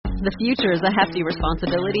The future is a hefty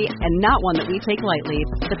responsibility and not one that we take lightly.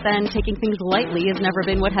 But then, taking things lightly has never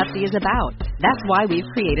been what Hefty is about. That's why we've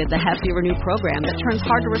created the Hefty Renew program that turns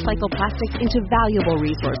hard-to-recycle plastics into valuable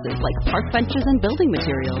resources like park benches and building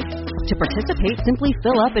materials. To participate, simply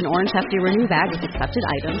fill up an orange Hefty Renew bag with accepted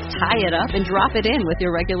items, tie it up, and drop it in with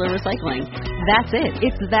your regular recycling. That's it.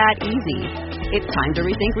 It's that easy. It's time to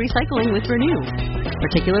rethink recycling with Renew.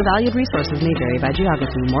 Particular valued resources may vary by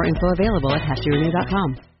geography. More info available at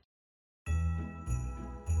heftyrenew.com.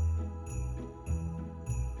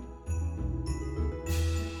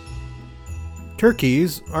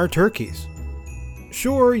 Turkeys are turkeys.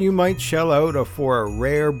 Sure, you might shell out for a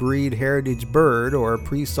rare breed heritage bird or a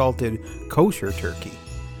pre-salted kosher turkey.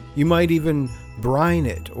 You might even brine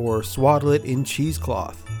it or swaddle it in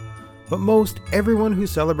cheesecloth. But most everyone who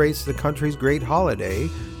celebrates the country's great holiday,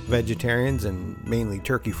 vegetarians and mainly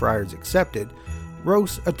turkey friars accepted,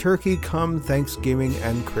 roasts a turkey come Thanksgiving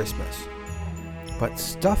and Christmas. But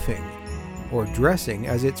stuffing, or dressing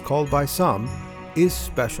as it's called by some, is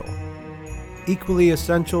special. Equally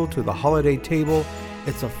essential to the holiday table,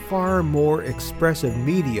 it's a far more expressive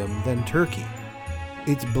medium than turkey.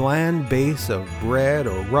 Its bland base of bread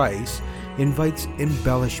or rice invites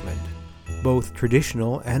embellishment, both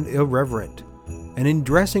traditional and irreverent. And in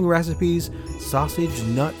dressing recipes, sausage,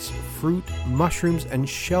 nuts, fruit, mushrooms, and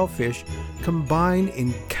shellfish combine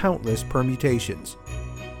in countless permutations.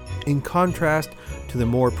 In contrast to the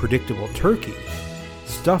more predictable turkey,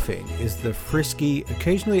 stuffing is the frisky,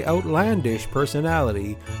 occasionally outlandish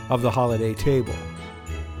personality of the holiday table.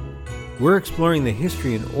 We're exploring the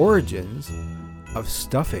history and origins of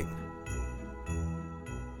stuffing.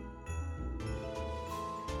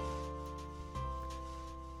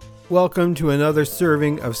 Welcome to another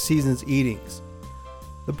serving of Seasons Eatings,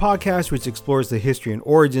 the podcast which explores the history and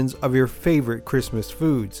origins of your favorite Christmas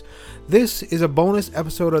foods. This is a bonus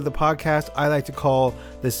episode of the podcast I like to call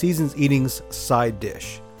the Seasons Eatings Side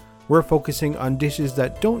Dish. We're focusing on dishes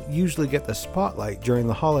that don't usually get the spotlight during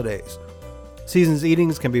the holidays. Seasons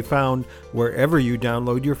Eatings can be found wherever you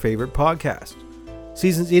download your favorite podcast.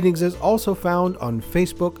 Seasons Eatings is also found on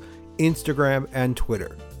Facebook, Instagram, and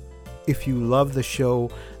Twitter. If you love the show,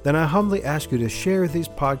 then I humbly ask you to share this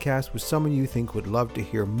podcast with someone you think would love to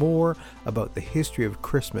hear more about the history of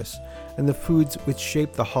Christmas and the foods which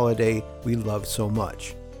shape the holiday we love so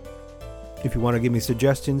much. If you want to give me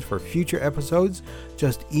suggestions for future episodes,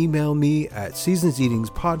 just email me at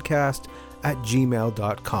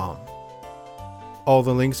seasonseatingspodcast@gmail.com. All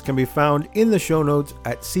the links can be found in the show notes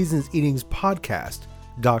at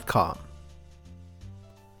seasonseatingspodcast.com.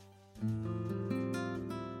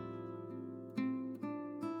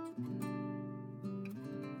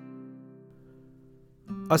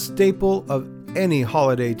 A staple of any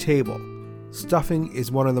holiday table, stuffing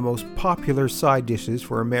is one of the most popular side dishes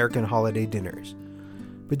for American holiday dinners.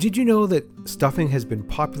 But did you know that stuffing has been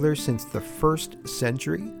popular since the 1st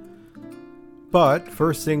century? But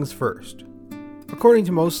first things first. According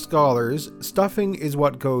to most scholars, stuffing is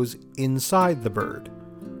what goes inside the bird.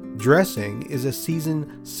 Dressing is a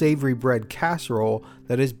seasoned savory bread casserole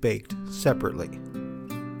that is baked separately.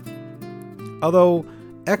 Although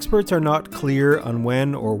experts are not clear on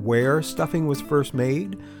when or where stuffing was first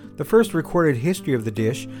made, the first recorded history of the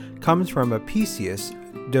dish comes from Apicius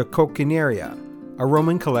de Coquinaria, a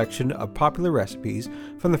Roman collection of popular recipes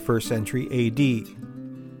from the 1st century AD.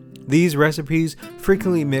 These recipes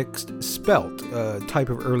frequently mixed spelt, a type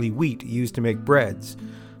of early wheat used to make breads,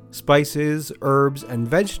 spices, herbs, and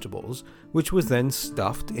vegetables, which was then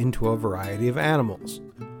stuffed into a variety of animals.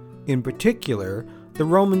 In particular, the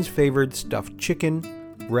Romans favored stuffed chicken,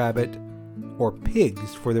 rabbit, or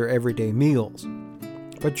pigs for their everyday meals.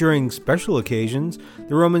 But during special occasions,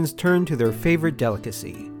 the Romans turned to their favorite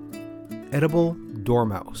delicacy, edible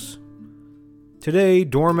dormouse. Today,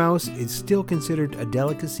 dormouse is still considered a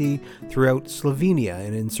delicacy throughout Slovenia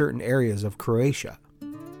and in certain areas of Croatia.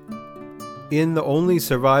 In the only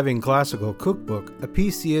surviving classical cookbook,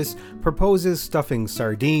 Apicius proposes stuffing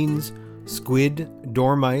sardines, squid,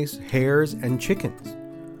 dormice, hares, and chickens.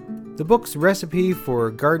 The book's recipe for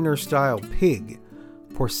gardener-style pig,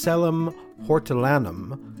 Porcellum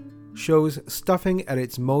hortulanum, shows stuffing at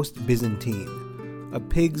its most Byzantine. A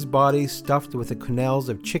pig's body stuffed with the quenelles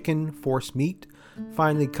of chicken, force meat,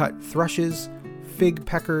 finely cut thrushes, fig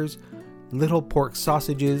peckers, little pork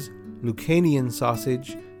sausages, Lucanian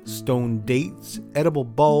sausage, stone dates, edible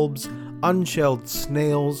bulbs, unshelled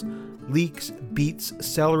snails, leeks, beets,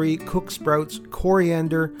 celery, cook sprouts,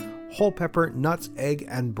 coriander, whole pepper, nuts, egg,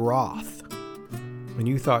 and broth. When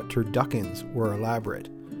you thought turduckens were elaborate.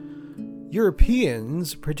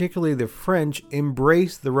 Europeans, particularly the French,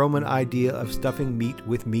 embraced the Roman idea of stuffing meat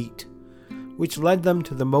with meat, which led them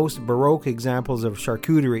to the most Baroque examples of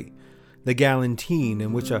charcuterie, the galantine,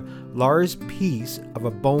 in which a large piece of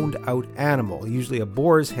a boned-out animal, usually a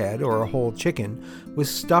boar's head or a whole chicken, was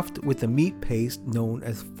stuffed with the meat paste known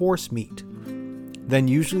as force meat, then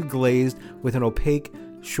usually glazed with an opaque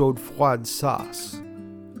chaud-froid sauce.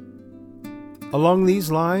 Along these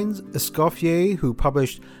lines, Escoffier, who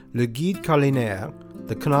published Le Guide Culinaire,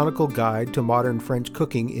 the canonical guide to modern French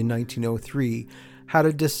cooking in 1903, had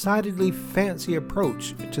a decidedly fancy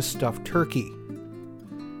approach to stuffed turkey.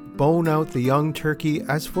 Bone out the young turkey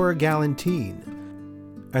as for a galantine,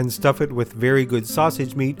 and stuff it with very good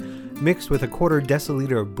sausage meat mixed with 1/4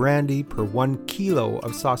 deciliter of brandy per 1 kilo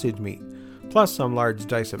of sausage meat, plus some large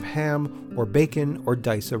dice of ham or bacon or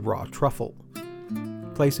dice of raw truffle.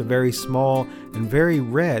 Place a very small and very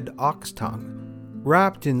red ox tongue,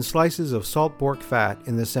 wrapped in slices of salt pork fat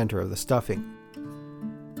in the center of the stuffing.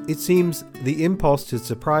 It seems the impulse to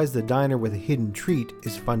surprise the diner with a hidden treat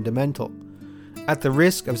is fundamental. At the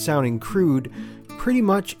risk of sounding crude, pretty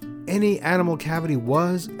much any animal cavity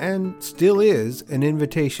was, and still is, an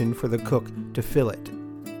invitation for the cook to fill it.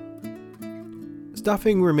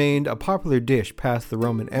 Stuffing remained a popular dish past the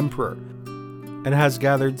Roman emperor, and has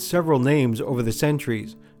gathered several names over the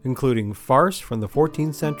centuries, including farce from the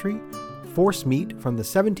 14th century, force meat from the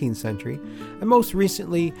 17th century, and most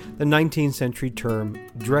recently the 19th century term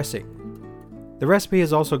dressing. The recipe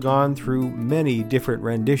has also gone through many different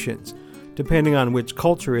renditions, depending on which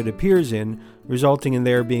culture it appears in, resulting in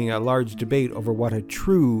there being a large debate over what a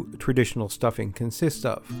true traditional stuffing consists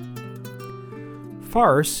of.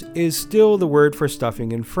 Farce is still the word for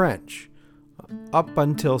stuffing in French, up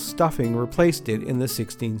until stuffing replaced it in the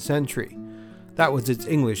 16th century. That was its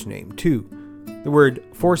English name, too. The word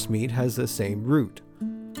forcemeat has the same root.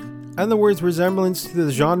 And the word's resemblance to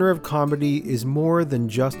the genre of comedy is more than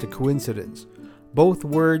just a coincidence. Both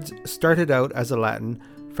words started out as a Latin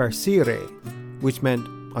farcire, which meant,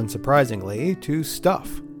 unsurprisingly, to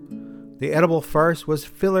stuff. The edible farce was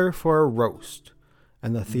filler for a roast,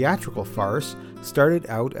 and the theatrical farce started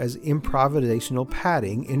out as improvisational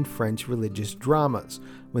padding in French religious dramas,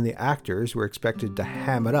 when the actors were expected to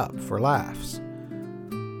ham it up for laughs.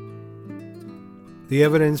 The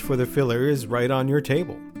evidence for the filler is right on your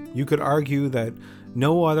table. You could argue that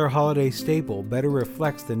no other holiday staple better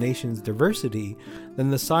reflects the nation's diversity than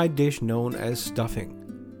the side dish known as stuffing.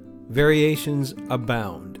 Variations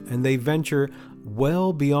abound, and they venture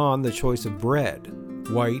well beyond the choice of bread,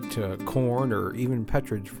 white, corn, or even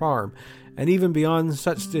Pepperidge Farm, and even beyond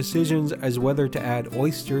such decisions as whether to add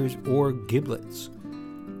oysters or giblets.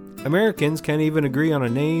 Americans can't even agree on a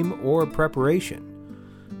name or preparation.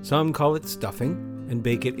 Some call it stuffing and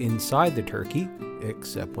bake it inside the turkey,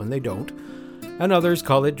 except when they don't, and others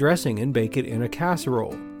call it dressing and bake it in a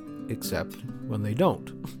casserole, except when they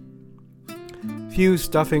don't. Few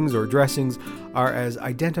stuffings or dressings are as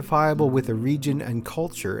identifiable with a region and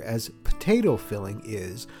culture as potato filling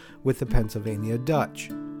is with the Pennsylvania Dutch.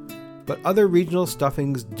 But other regional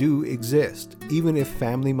stuffings do exist, even if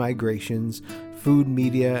family migrations, food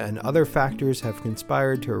media, and other factors have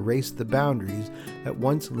conspired to erase the boundaries that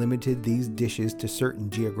once limited these dishes to certain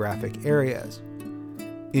geographic areas.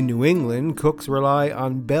 In New England, cooks rely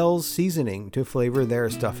on Bell's seasoning to flavor their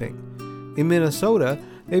stuffing. In Minnesota,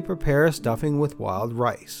 they prepare a stuffing with wild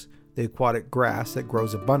rice, the aquatic grass that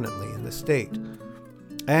grows abundantly in the state.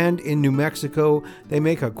 And in New Mexico, they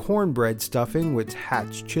make a cornbread stuffing with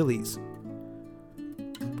hatch chilies.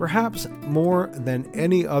 Perhaps more than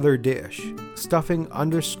any other dish, stuffing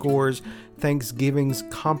underscores Thanksgiving's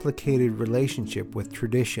complicated relationship with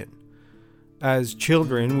tradition. As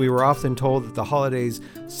children, we were often told that the holiday's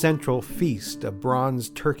central feast, a bronze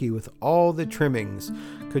turkey with all the trimmings,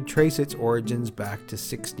 could trace its origins back to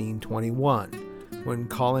 1621, when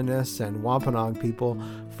colonists and Wampanoag people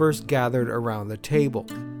first gathered around the table.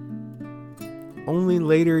 Only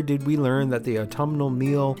later did we learn that the autumnal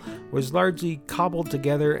meal was largely cobbled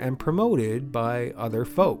together and promoted by other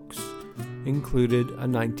folks, included a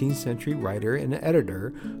 19th century writer and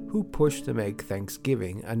editor who pushed to make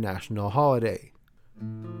Thanksgiving a national holiday.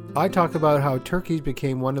 I talk about how turkeys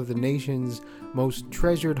became one of the nation's most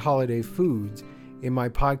treasured holiday foods in my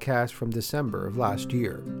podcast from December of last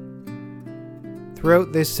year.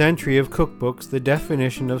 Throughout this century of cookbooks, the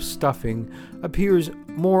definition of stuffing appears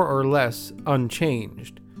more or less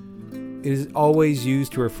unchanged. It is always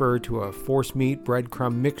used to refer to a forcemeat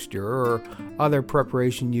breadcrumb mixture or other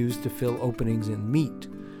preparation used to fill openings in meat,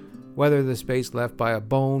 whether the space left by a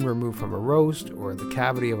bone removed from a roast, or the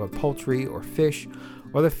cavity of a poultry or fish,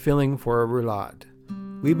 or the filling for a roulade.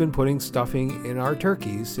 we've been putting stuffing in our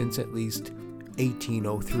turkeys since at least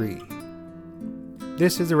 1803.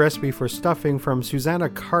 This is a recipe for stuffing from Susanna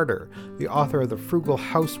Carter, the author of The Frugal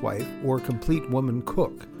Housewife or Complete Woman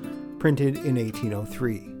Cook, printed in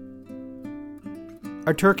 1803.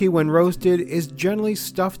 A turkey, when roasted, is generally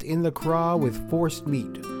stuffed in the craw with forced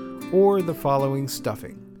meat, or the following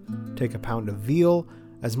stuffing. Take a pound of veal,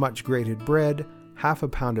 as much grated bread, half a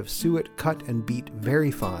pound of suet cut and beat very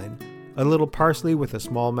fine, a little parsley with a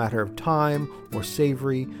small matter of thyme or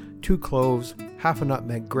savory, 2 cloves, half a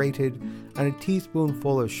nutmeg grated, and a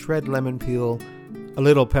teaspoonful of shred lemon peel, a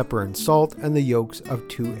little pepper and salt, and the yolks of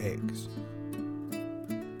 2 eggs.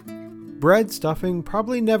 Bread stuffing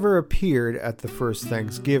probably never appeared at the first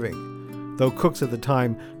Thanksgiving, though cooks at the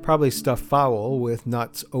time probably stuffed fowl with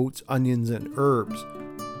nuts, oats, onions, and herbs.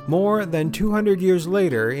 More than 200 years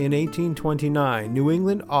later, in 1829, New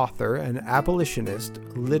England author and abolitionist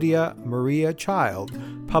Lydia Maria Child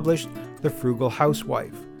published The Frugal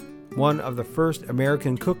Housewife, one of the first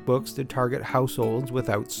American cookbooks to target households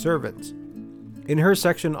without servants. In her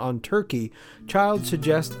section on turkey, Child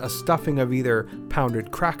suggests a stuffing of either pounded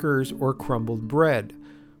crackers or crumbled bread,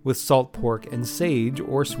 with salt pork and sage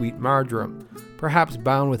or sweet marjoram, perhaps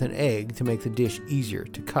bound with an egg to make the dish easier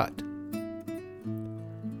to cut.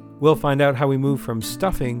 We'll find out how we move from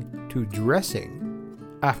stuffing to dressing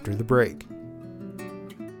after the break.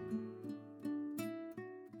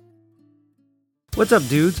 What's up,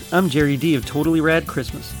 dudes? I'm Jerry D of Totally Rad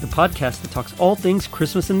Christmas, the podcast that talks all things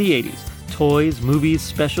Christmas in the 80s. Toys, movies,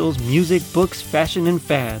 specials, music, books, fashion, and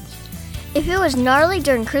fads. If it was gnarly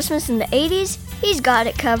during Christmas in the 80s, he's got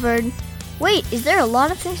it covered. Wait, is there a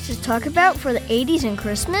lot of things to talk about for the 80s and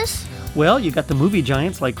Christmas? Well, you got the movie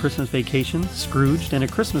giants like Christmas Vacation, Scrooged, and A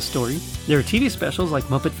Christmas Story. There are TV specials like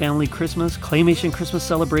Muppet Family Christmas, Claymation Christmas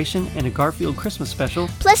Celebration, and a Garfield Christmas special.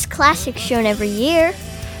 Plus classics shown every year.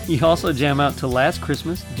 You also jam out to Last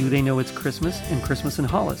Christmas, Do They Know It's Christmas, and Christmas in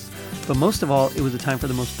Hollis. But most of all, it was a time for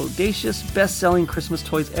the most bodacious, best-selling Christmas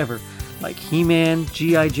toys ever, like He-Man,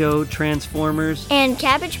 G.I. Joe, Transformers, and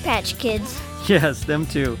Cabbage Patch Kids. Yes, them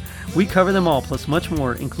too. We cover them all, plus much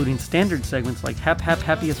more, including standard segments like Hap Hap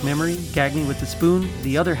Happiest Memory, Gag Me with the Spoon,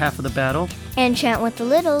 The Other Half of the Battle, and Chant with the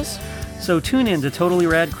Littles. So tune in to Totally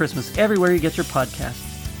Rad Christmas everywhere you get your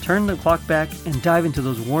podcasts. Turn the clock back and dive into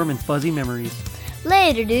those warm and fuzzy memories.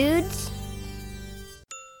 Later, dudes.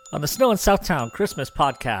 On the Snow in Southtown Christmas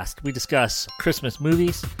podcast, we discuss Christmas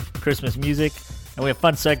movies, Christmas music, and we have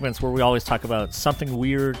fun segments where we always talk about something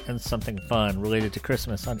weird and something fun related to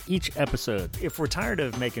Christmas on each episode. If we're tired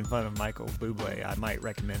of making fun of Michael Bublé, I might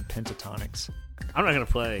recommend Pentatonics. I'm not going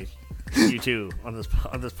to play U2 on this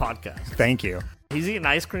podcast. Thank you. He's eating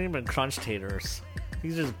ice cream and crunch taters.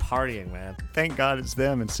 He's just partying, man. Thank God it's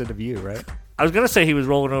them instead of you, right? I was going to say he was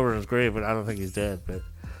rolling over in his grave, but I don't think he's dead. But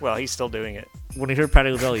Well, he's still doing it. when he heard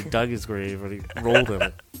Patti LaBelle, he dug his grave and he rolled in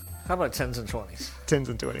it. How about 10s and 20s? 10s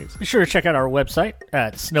and 20s. Be sure to check out our website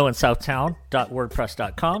at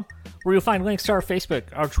snowinSouthtown.wordpress.com, where you'll find links to our Facebook,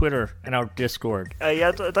 our Twitter, and our Discord.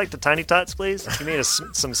 Yeah, I'd like the tiny tots, please. You need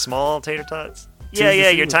some small tater tots?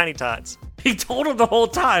 Yeah, your tiny tots. He told him the whole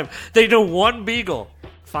time. They know one beagle.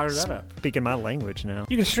 Fire that up. Speaking my language now.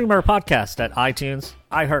 You can stream our podcast at iTunes,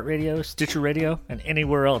 iHeartRadio, Stitcher Radio, and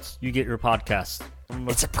anywhere else you get your podcasts.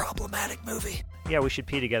 It's a problematic movie. Yeah, we should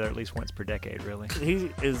pee together at least once per decade, really. He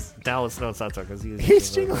is now with Snow and Southtown because He's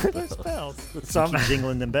jingling those bells. Keep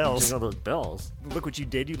jingling them bells. Jingling those bells. Look what you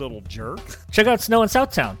did, you little jerk. Check out Snow and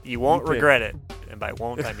Southtown. You won't regret it. And by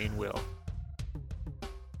won't, I mean will.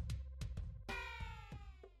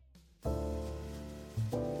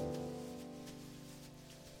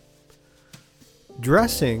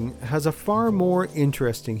 Dressing has a far more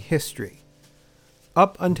interesting history.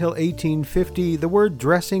 Up until 1850, the word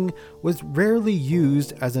dressing was rarely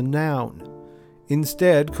used as a noun.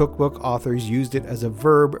 Instead, cookbook authors used it as a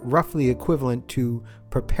verb roughly equivalent to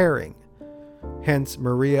preparing. Hence,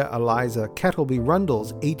 Maria Eliza Kettleby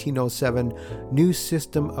Rundle's 1807 New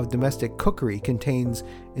System of Domestic Cookery contains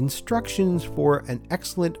instructions for an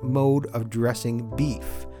excellent mode of dressing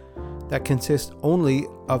beef that consists only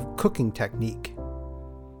of cooking technique.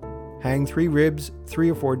 Hang 3 ribs 3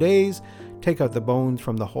 or 4 days, take out the bones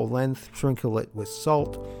from the whole length, sprinkle it with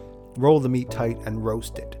salt, roll the meat tight, and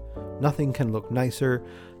roast it. Nothing can look nicer.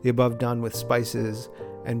 The above done with spices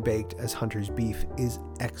and baked as hunter's beef is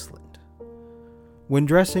excellent. When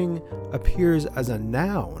dressing appears as a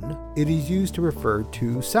noun, it is used to refer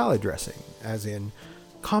to salad dressing, as in,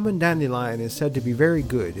 common dandelion is said to be very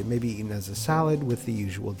good. It may be eaten as a salad with the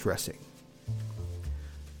usual dressing.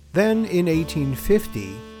 Then, in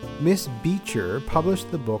 1850, Miss Beecher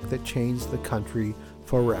published the book that changed the country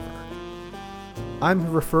forever.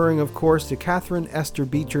 I'm referring, of course, to Catherine Esther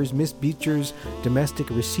Beecher's Miss Beecher's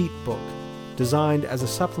Domestic Receipt Book, designed as a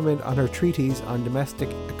supplement on her treatise on domestic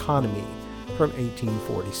economy from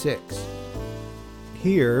 1846.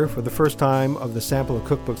 Here, for the first time of the sample of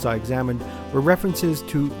cookbooks I examined, were references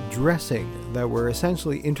to dressing that were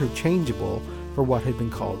essentially interchangeable for what had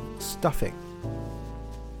been called stuffing.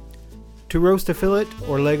 To roast a fillet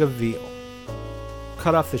or leg of veal.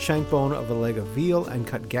 Cut off the shank bone of a leg of veal and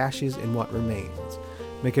cut gashes in what remains.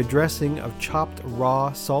 Make a dressing of chopped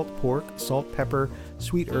raw salt pork, salt, pepper,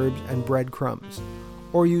 sweet herbs, and breadcrumbs.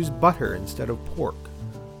 Or use butter instead of pork.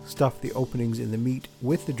 Stuff the openings in the meat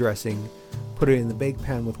with the dressing. Put it in the bake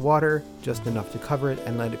pan with water, just enough to cover it,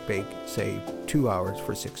 and let it bake, say, 2 hours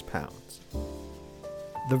for 6 pounds.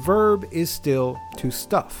 The verb is still to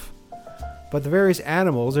stuff, but the various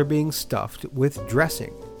animals are being stuffed with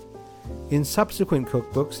dressing. In subsequent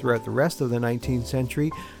cookbooks throughout the rest of the 19th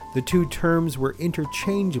century, the two terms were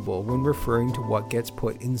interchangeable when referring to what gets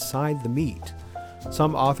put inside the meat.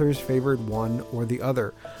 Some authors favored one or the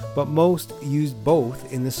other, but most used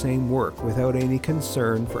both in the same work without any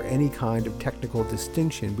concern for any kind of technical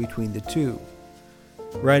distinction between the two.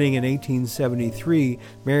 Writing in 1873,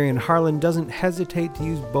 Marion Harlan doesn't hesitate to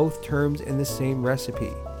use both terms in the same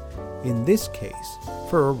recipe, in this case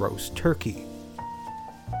for a roast turkey.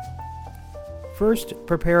 First,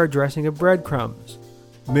 prepare a dressing of breadcrumbs,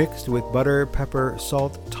 mixed with butter, pepper,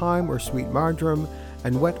 salt, thyme, or sweet marjoram,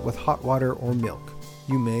 and wet with hot water or milk.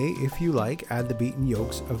 You may, if you like, add the beaten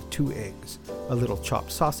yolks of 2 eggs. A little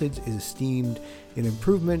chopped sausage is esteemed an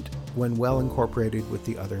improvement when well incorporated with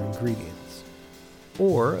the other ingredients.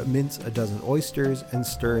 Or mince a dozen oysters and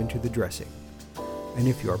stir into the dressing. And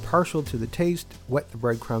if you are partial to the taste, wet the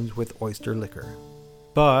breadcrumbs with oyster liquor.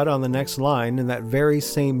 But on the next line in that very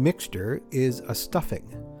same mixture is a stuffing.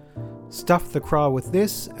 Stuff the craw with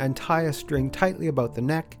this and tie a string tightly about the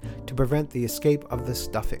neck to prevent the escape of the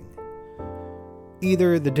stuffing.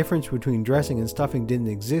 Either the difference between dressing and stuffing didn't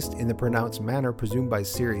exist in the pronounced manner presumed by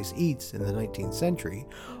serious eats in the 19th century,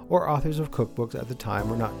 or authors of cookbooks at the time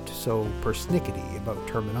were not so persnickety about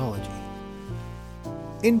terminology.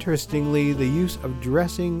 Interestingly, the use of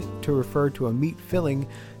dressing to refer to a meat filling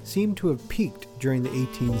seemed to have peaked during the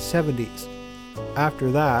 1870s.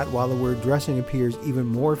 After that, while the word dressing appears even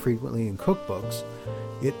more frequently in cookbooks,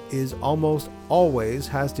 it is almost always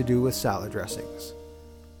has to do with salad dressings.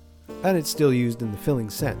 And it's still used in the filling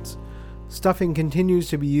sense. Stuffing continues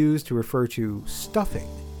to be used to refer to stuffing,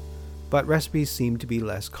 but recipes seem to be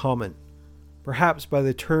less common. Perhaps by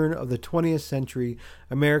the turn of the 20th century,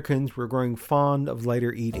 Americans were growing fond of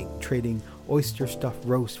lighter eating, trading oyster-stuffed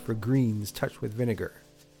roast for greens touched with vinegar.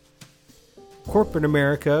 Corporate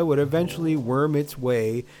America would eventually worm its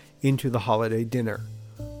way into the holiday dinner,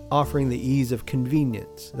 offering the ease of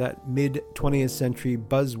convenience, that mid-20th century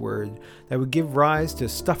buzzword that would give rise to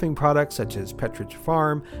stuffing products such as Pepperidge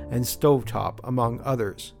Farm and Stovetop, among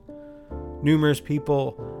others. Numerous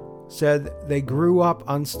people said they grew up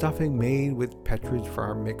on stuffing made with Pepperidge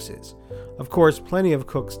Farm mixes. Of course, plenty of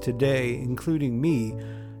cooks today, including me,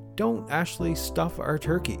 don't actually stuff our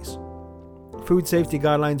turkeys. Food safety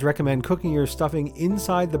guidelines recommend cooking your stuffing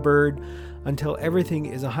inside the bird until everything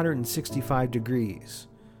is 165 degrees,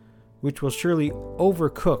 which will surely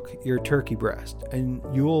overcook your turkey breast, and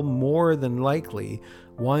you'll more than likely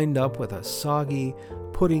wind up with a soggy,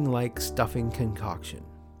 pudding-like stuffing concoction.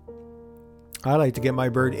 I like to get my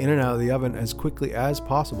bird in and out of the oven as quickly as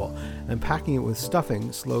possible, and packing it with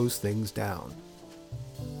stuffing slows things down.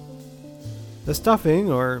 The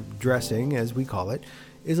stuffing, or dressing as we call it,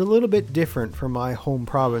 is a little bit different from my home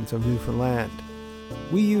province of Newfoundland.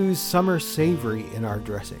 We use summer savory in our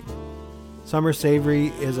dressing. Summer savory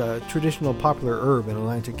is a traditional popular herb in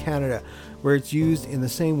Atlantic Canada, where it's used in the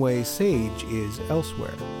same way sage is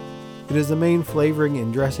elsewhere. It is the main flavoring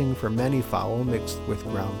in dressing for many fowl mixed with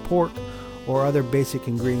ground pork or other basic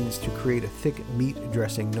ingredients to create a thick meat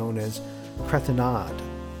dressing known as cretinade,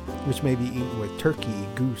 which may be eaten with turkey,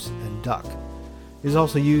 goose, and duck. It is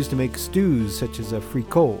also used to make stews such as a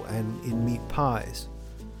fricot and in meat pies.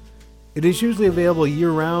 It is usually available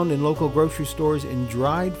year-round in local grocery stores in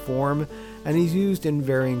dried form and is used in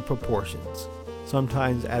varying proportions,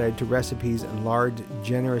 sometimes added to recipes in large,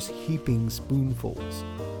 generous heaping spoonfuls,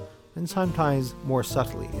 and sometimes more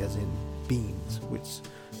subtly, as in beans, which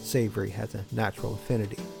savory has a natural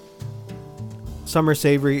affinity. Summer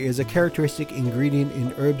savory is a characteristic ingredient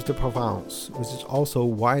in herbes de Provence, which is also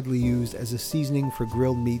widely used as a seasoning for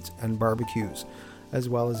grilled meats and barbecues, as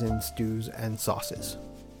well as in stews and sauces.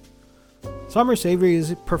 Summer savory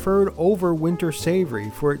is preferred over winter savory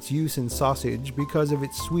for its use in sausage because of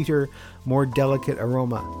its sweeter, more delicate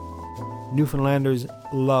aroma. Newfoundlanders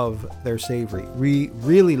love their savory. We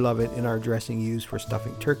really love it in our dressing used for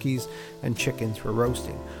stuffing turkeys and chickens for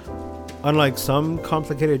roasting. Unlike some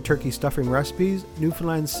complicated turkey stuffing recipes,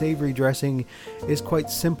 Newfoundland's savory dressing is quite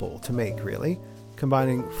simple to make, really.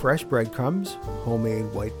 Combining fresh breadcrumbs, homemade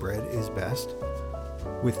white bread is best,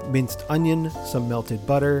 with minced onion, some melted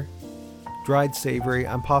butter, dried savory,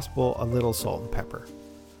 and possible a little salt and pepper.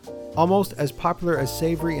 Almost as popular as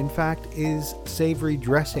savory, in fact, is savory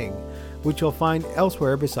dressing, which you'll find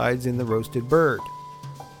elsewhere besides in the roasted bird.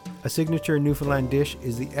 A signature Newfoundland dish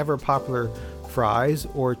is the ever-popular fries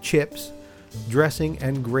or chips, dressing,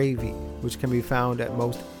 and gravy, which can be found at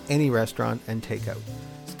most any restaurant and takeout,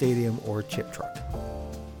 stadium, or chip truck.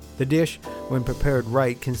 The dish, when prepared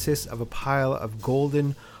right, consists of a pile of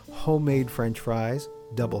golden homemade French fries,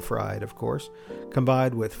 double fried of course,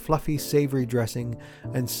 combined with fluffy savory dressing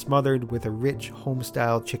and smothered with a rich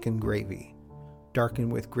home-style chicken gravy,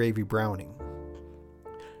 darkened with gravy browning.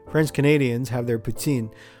 French Canadians have their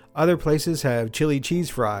poutine. Other places have chili cheese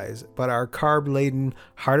fries, but our carb-laden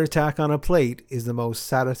heart attack on a plate is the most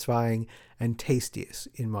satisfying and tastiest,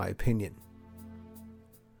 in my opinion.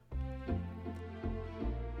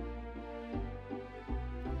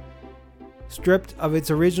 Stripped of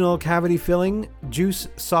its original cavity filling,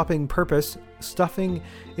 juice-sopping purpose, stuffing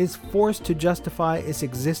is forced to justify its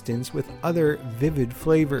existence with other vivid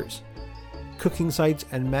flavors. Cooking sites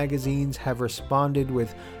and magazines have responded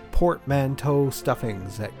with portmanteau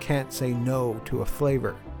stuffings that can't say no to a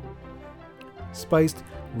flavor. Spiced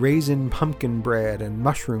raisin pumpkin bread and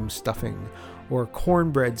mushroom stuffing, or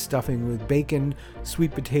cornbread stuffing with bacon,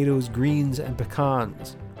 sweet potatoes, greens, and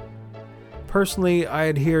pecans. Personally, I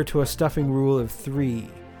adhere to a stuffing rule of 3.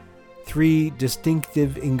 3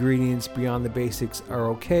 distinctive ingredients beyond the basics are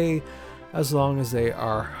okay, as long as they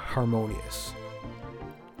are harmonious.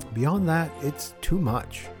 Beyond that, it's too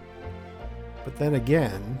much. But then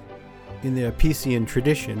again, in the Apician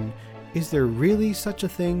tradition, is there really such a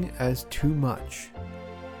thing as too much?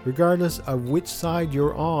 Regardless of which side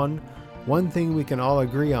you're on, one thing we can all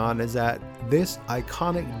agree on is that this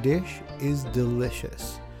iconic dish is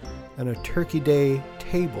delicious, and a Turkey Day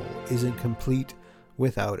table isn't complete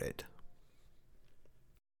without it.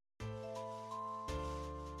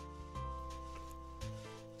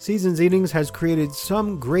 Seasons Eatings has created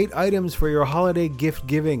some great items for your holiday gift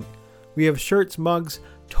giving. We have shirts, mugs,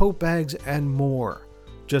 tote bags, and more.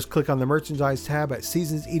 Just click on the merchandise tab at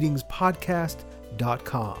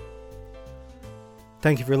seasonseatingspodcast.com.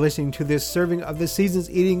 Thank you for listening to this serving of the Seasons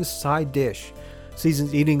Eatings side dish.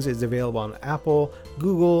 Seasons Eatings is available on Apple,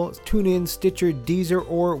 Google, TuneIn, Stitcher, Deezer,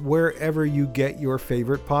 or wherever you get your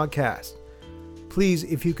favorite podcast. Please,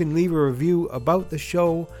 if you can leave a review about the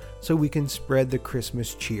show so we can spread the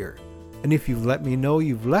Christmas cheer. And if you've let me know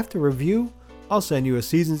you've left a review, I'll send you a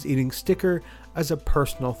Seasons Eating sticker as a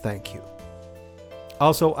personal thank you.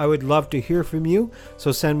 Also, I would love to hear from you,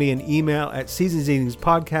 so send me an email at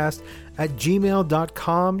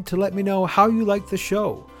seasonseatingspodcast@gmail.com to let me know how you like the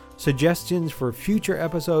show, suggestions for future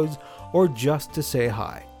episodes, or just to say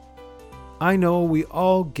hi. I know we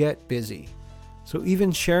all get busy, so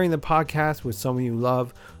even sharing the podcast with someone you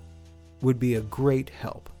love would be a great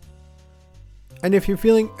help. And if you're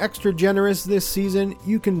feeling extra generous this season,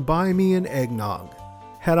 you can buy me an eggnog.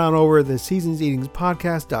 Head on over to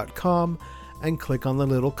seasonseatingspodcast.com and click on the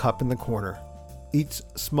little cup in the corner. Each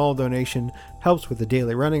small donation helps with the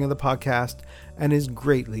daily running of the podcast and is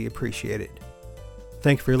greatly appreciated.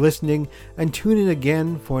 Thank you for listening, and tune in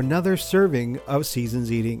again for another serving of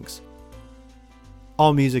Seasons Eatings.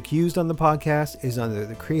 All music used on the podcast is under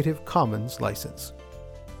the Creative Commons license.